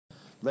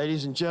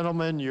Ladies and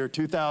gentlemen, your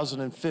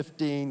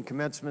 2015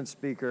 commencement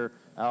speaker,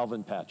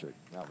 Alvin Patrick.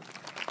 Alvin.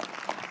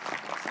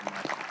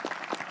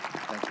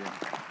 Thank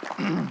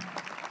you.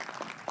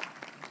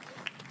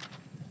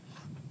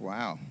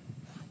 Wow.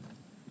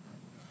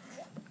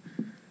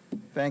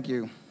 Thank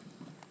you.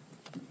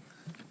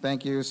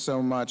 Thank you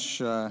so much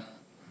to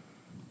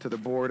the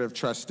Board of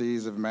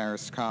Trustees of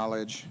Marist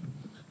College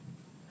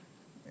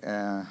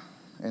and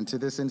to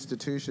this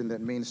institution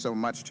that means so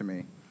much to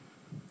me.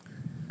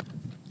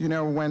 You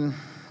know,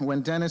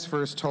 when Dennis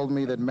first told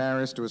me that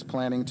Marist was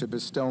planning to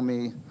bestow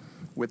me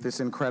with this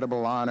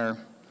incredible honor,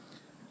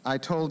 I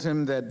told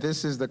him that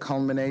this is the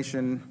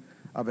culmination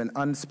of an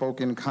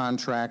unspoken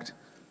contract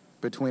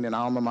between an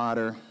alma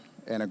mater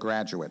and a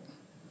graduate.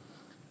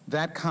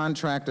 That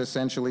contract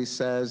essentially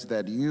says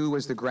that you,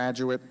 as the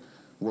graduate,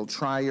 will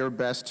try your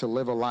best to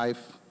live a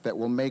life that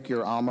will make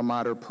your alma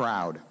mater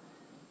proud.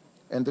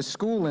 And the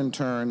school, in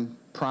turn,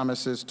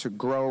 promises to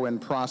grow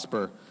and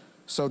prosper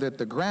so that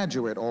the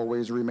graduate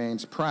always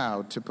remains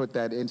proud to put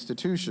that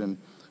institution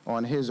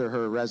on his or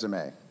her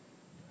resume.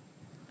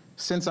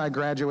 Since I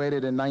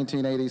graduated in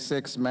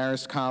 1986,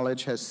 Marist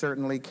College has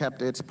certainly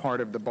kept its part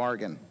of the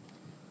bargain.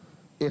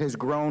 It has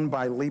grown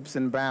by leaps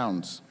and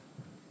bounds,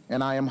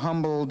 and I am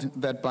humbled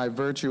that by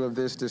virtue of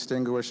this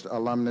distinguished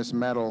alumnus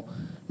medal,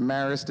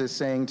 Marist is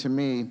saying to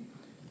me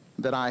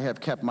that I have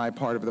kept my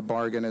part of the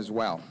bargain as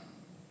well.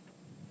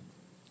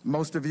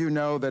 Most of you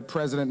know that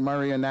President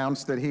Murray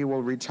announced that he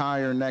will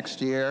retire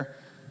next year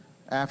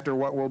after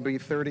what will be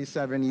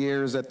 37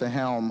 years at the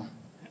helm.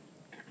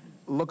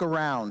 Look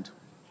around.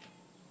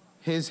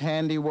 His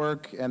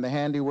handiwork and the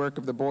handiwork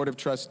of the Board of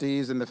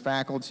Trustees and the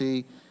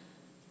faculty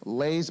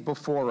lays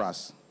before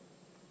us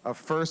a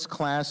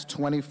first-class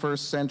 21st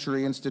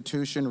century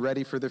institution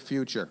ready for the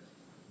future.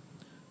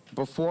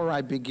 Before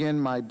I begin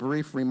my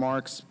brief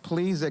remarks,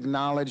 please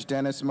acknowledge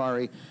Dennis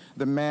Murray,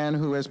 the man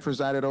who has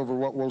presided over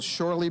what will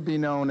surely be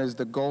known as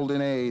the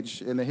golden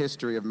age in the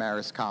history of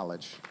Marist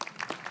College.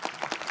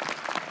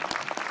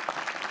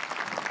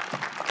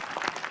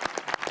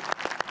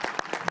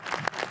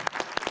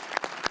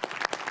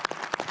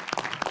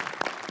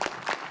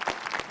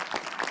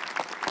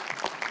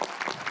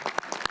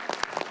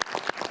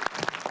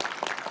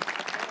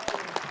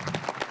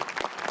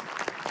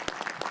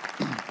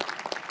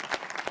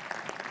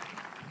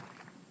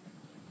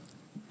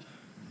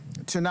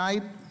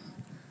 Tonight,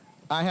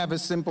 I have a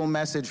simple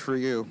message for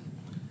you.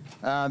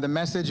 The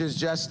message is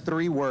just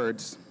 3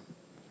 words.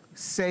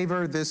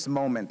 Savor this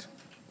moment.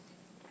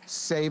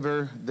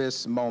 Savor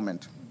this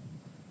moment.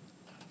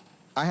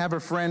 I have a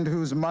friend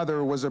whose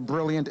mother was a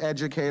brilliant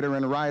educator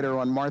and writer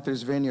on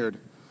Martha's Vineyard.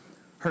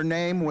 Her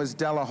name was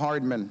Della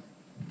Hardman.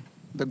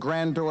 The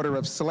granddaughter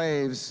of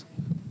slaves,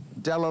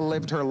 Della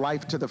lived her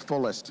life to the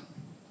fullest,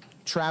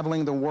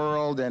 traveling the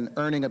world and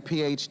earning a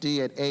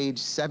PhD at age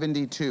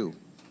 72.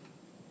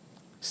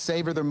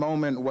 Savor the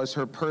moment was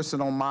her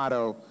personal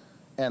motto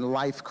and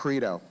life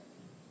credo.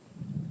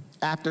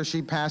 After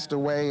she passed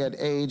away at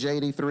age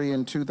 83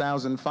 in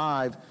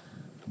 2005,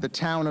 the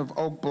town of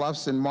Oak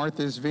Bluffs and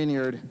Martha's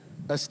Vineyard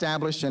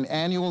established an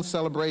annual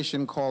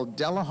celebration called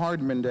Della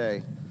Hardman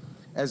Day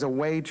as a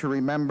way to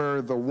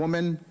remember the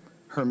woman,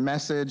 her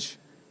message,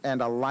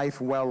 and a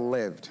life well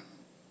lived.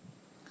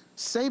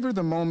 Savor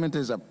the moment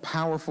is a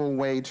powerful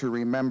way to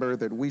remember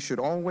that we should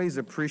always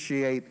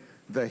appreciate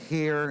the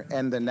here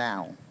and the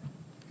now,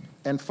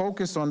 and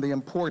focus on the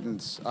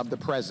importance of the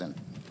present.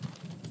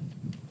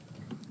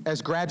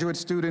 As graduate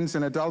students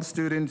and adult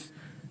students,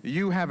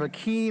 you have a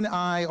keen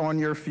eye on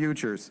your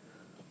futures,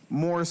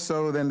 more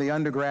so than the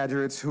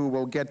undergraduates who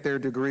will get their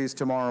degrees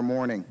tomorrow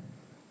morning.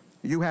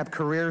 You have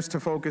careers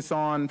to focus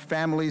on,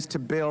 families to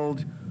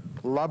build,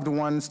 loved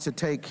ones to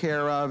take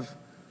care of,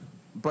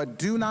 but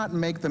do not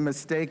make the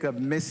mistake of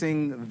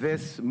missing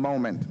this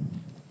moment.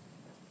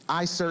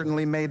 I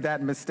certainly made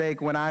that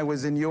mistake when I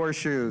was in your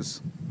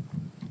shoes.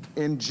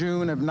 In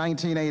June of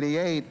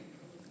 1988,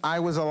 I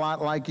was a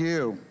lot like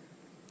you.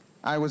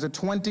 I was a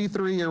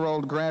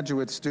 23-year-old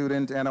graduate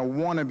student and a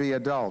wannabe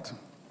adult.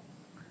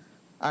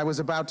 I was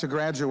about to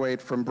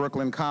graduate from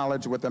Brooklyn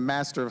College with a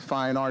Master of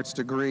Fine Arts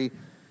degree,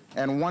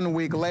 and 1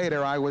 week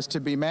later, I was to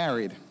be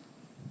married.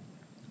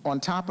 On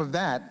top of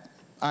that,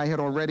 I had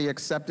already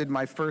accepted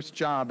my first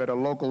job at a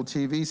local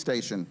TV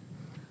station.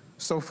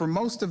 So for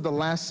most of the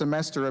last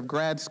semester of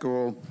grad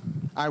school,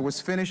 I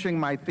was finishing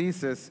my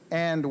thesis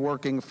and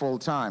working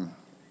full-time.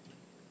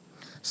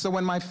 So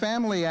when my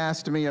family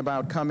asked me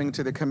about coming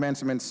to the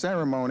commencement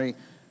ceremony,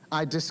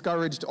 I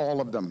discouraged all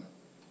of them.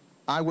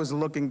 I was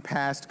looking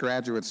past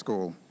graduate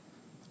school.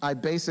 I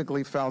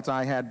basically felt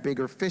I had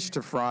bigger fish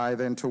to fry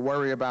than to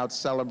worry about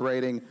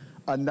celebrating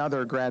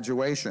another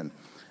graduation.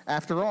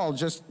 After all,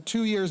 just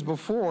 2 years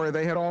before,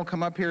 they had all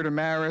come up here to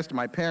Marist,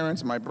 my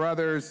parents, my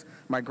brothers,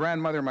 my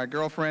grandmother, my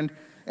girlfriend,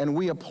 and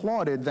we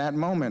applauded that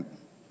moment.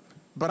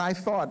 But I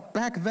thought,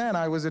 back then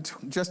I was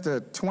just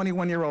a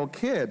 21-year-old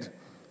kid.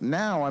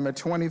 Now I'm a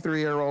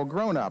 23-year-old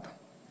grown-up.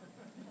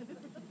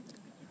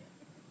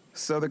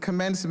 So the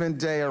commencement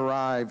day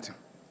arrived,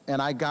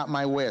 and I got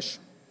my wish.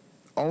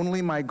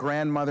 Only my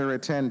grandmother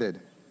attended.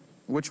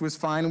 which was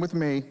fine with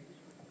me.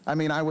 I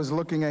mean, I was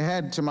looking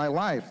ahead to my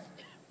life.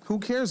 Who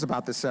cares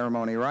about the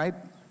ceremony, right?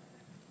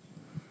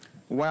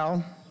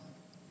 Well,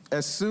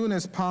 as soon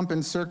as pomp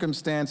and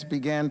circumstance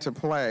began to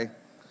play,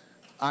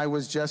 I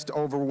was just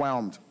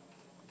overwhelmed.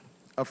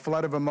 A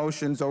flood of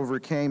emotions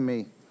overcame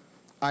me.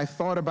 I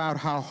thought about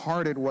how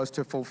hard it was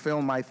to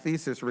fulfill my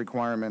thesis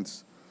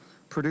requirements,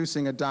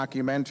 producing a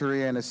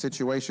documentary and a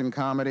situation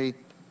comedy,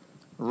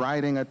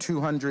 writing a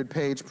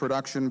 200-page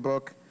production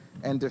book,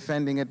 and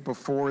defending it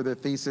before the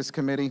thesis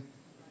committee.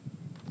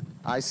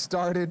 I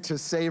started to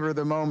savor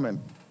the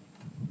moment.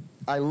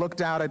 I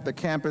looked out at the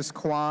campus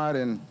quad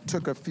and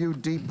took a few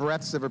deep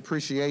breaths of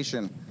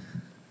appreciation.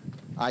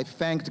 I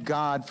thanked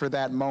God for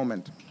that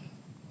moment.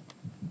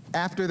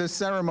 After the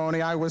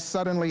ceremony, I was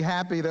suddenly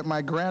happy that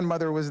my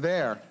grandmother was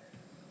there,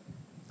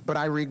 but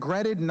I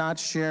regretted not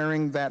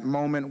sharing that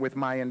moment with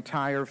my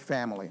entire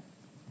family.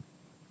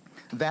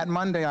 That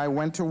Monday, I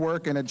went to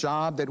work in a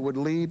job that would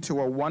lead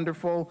to a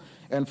wonderful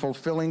and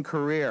fulfilling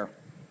career,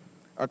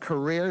 a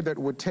career that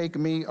would take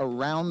me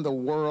around the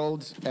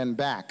world and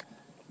back.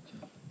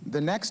 The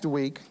next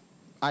week,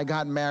 I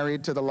got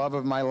married to the love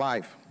of my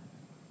life.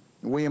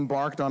 We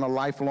embarked on a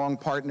lifelong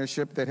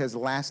partnership that has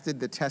lasted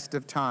the test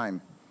of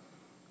time,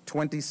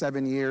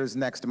 27 years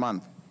next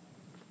month.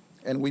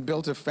 And we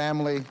built a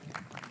family.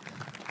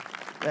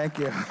 Thank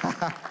you.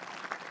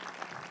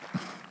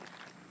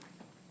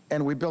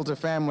 And we built a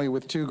family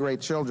with 2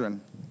 great children.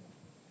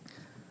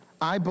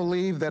 I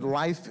believe that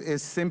life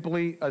is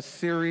simply a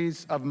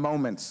series of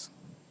moments.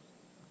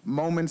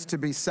 Moments to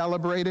be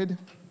celebrated,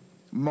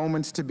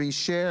 moments to be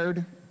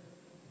shared,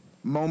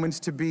 moments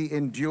to be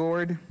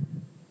endured,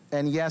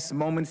 and yes,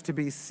 moments to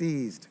be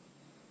seized.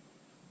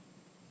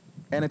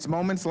 And it's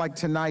moments like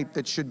tonight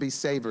that should be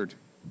savored,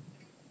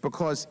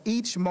 because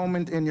each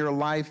moment in your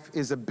life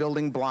is a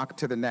building block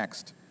to the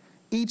next.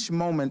 Each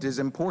moment is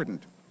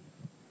important.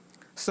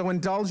 So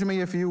indulge me,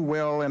 if you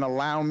will, and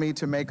allow me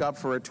to make up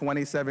for a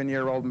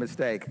 27-year-old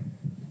mistake.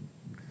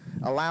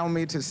 Allow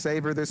me to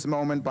savor this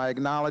moment by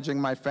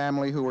acknowledging my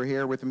family who are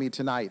here with me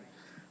tonight.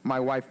 My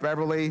wife,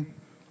 Beverly,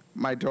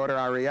 my daughter,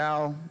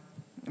 Ariel,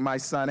 my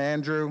son,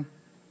 Andrew,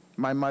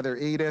 my mother,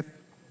 Edith,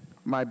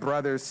 my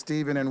brothers,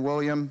 Stephen and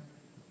William.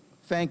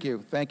 Thank you.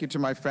 Thank you to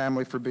my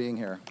family for being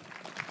here.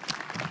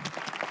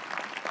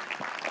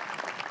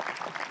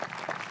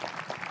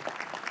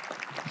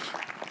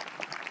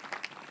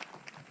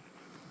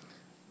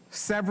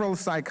 Several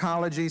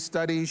psychology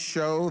studies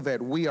show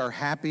that we are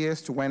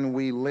happiest when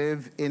we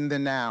live in the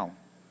now,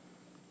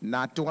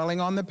 not dwelling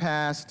on the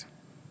past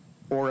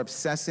or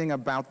obsessing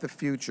about the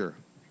future,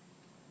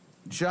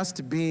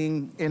 just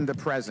being in the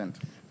present.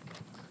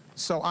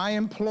 So I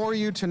implore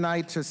you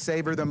tonight to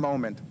savor the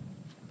moment.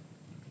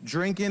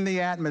 Drink in the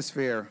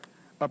atmosphere.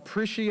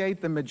 Appreciate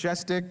the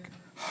majestic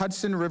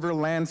Hudson River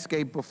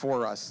landscape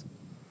before us.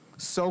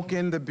 Soak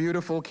in the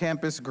beautiful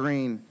campus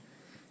green.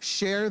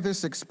 Share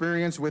this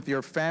experience with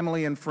your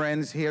family and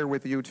friends here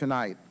with you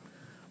tonight,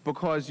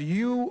 because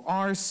you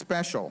are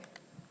special,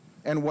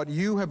 and what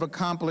you have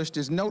accomplished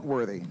is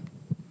noteworthy.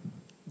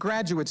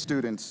 Graduate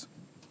students,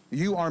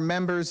 you are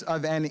members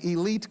of an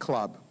elite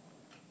club.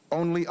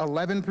 Only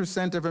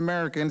 11% of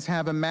Americans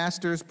have a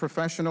master's,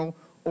 professional,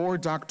 or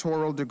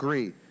doctoral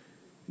degree.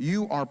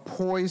 You are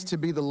poised to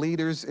be the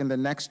leaders in the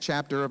next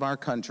chapter of our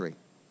country.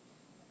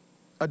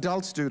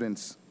 Adult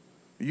students,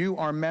 you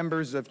are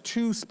members of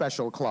 2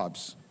 special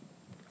clubs.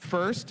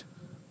 First,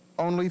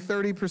 only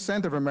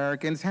 30% of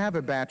Americans have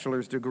a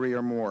bachelor's degree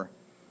or more.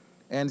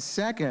 And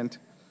second,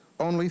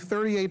 only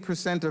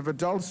 38% of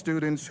adult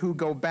students who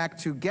go back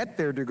to get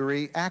their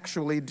degree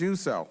actually do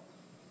so.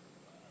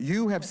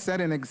 You have set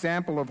an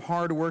example of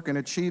hard work and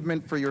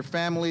achievement for your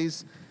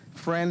families,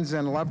 friends,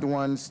 and loved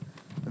ones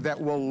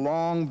that will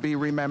long be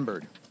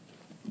remembered.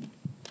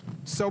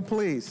 So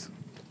please,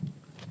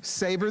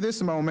 savor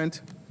this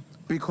moment,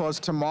 because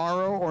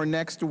tomorrow or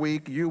next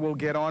week you will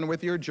get on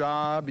with your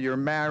job, your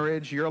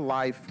marriage, your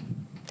life.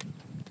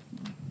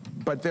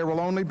 But there will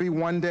only be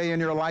one day in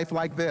your life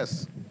like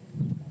this,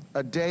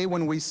 a day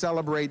when we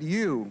celebrate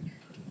you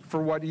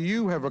for what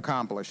you have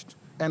accomplished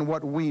and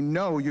what we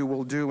know you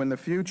will do in the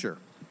future.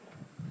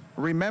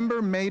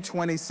 Remember May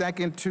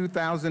 22nd,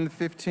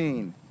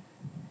 2015.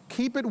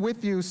 Keep it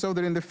with you so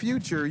that in the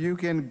future you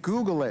can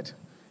Google it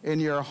in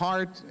your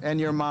heart and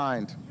your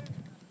mind.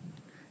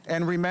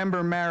 And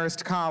remember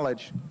Marist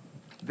College,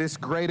 this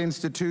great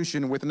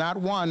institution with not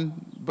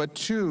 1, but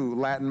 2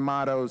 Latin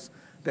mottos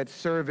that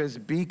serve as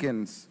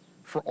beacons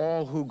for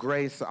all who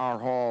grace our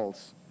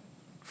halls.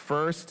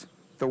 First,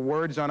 the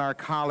words on our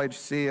college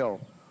seal,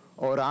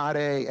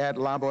 orare et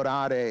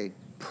laborare,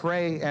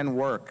 pray and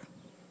work.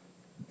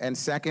 And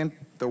second,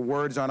 the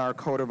words on our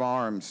coat of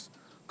arms,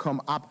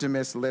 cum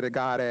optimis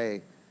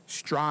litigare,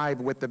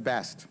 strive with the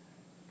best.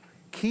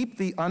 Keep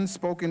the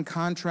unspoken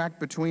contract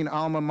between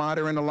alma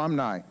mater and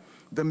alumni,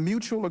 the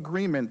mutual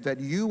agreement that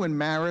you and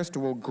Marist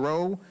will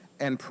grow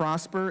and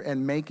prosper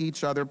and make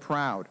each other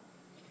proud.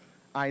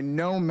 I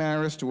know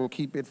Marist will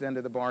keep its end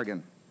of the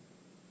bargain.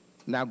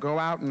 Now go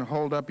out and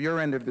hold up your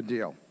end of the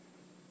deal.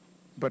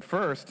 But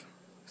first,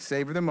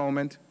 savor the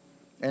moment,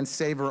 and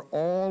savor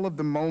all of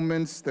the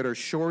moments that are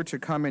sure to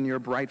come in your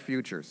bright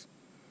futures.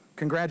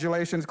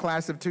 Congratulations,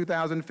 class of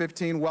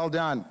 2015. Well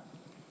done.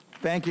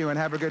 Thank you, and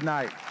have a good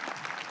night.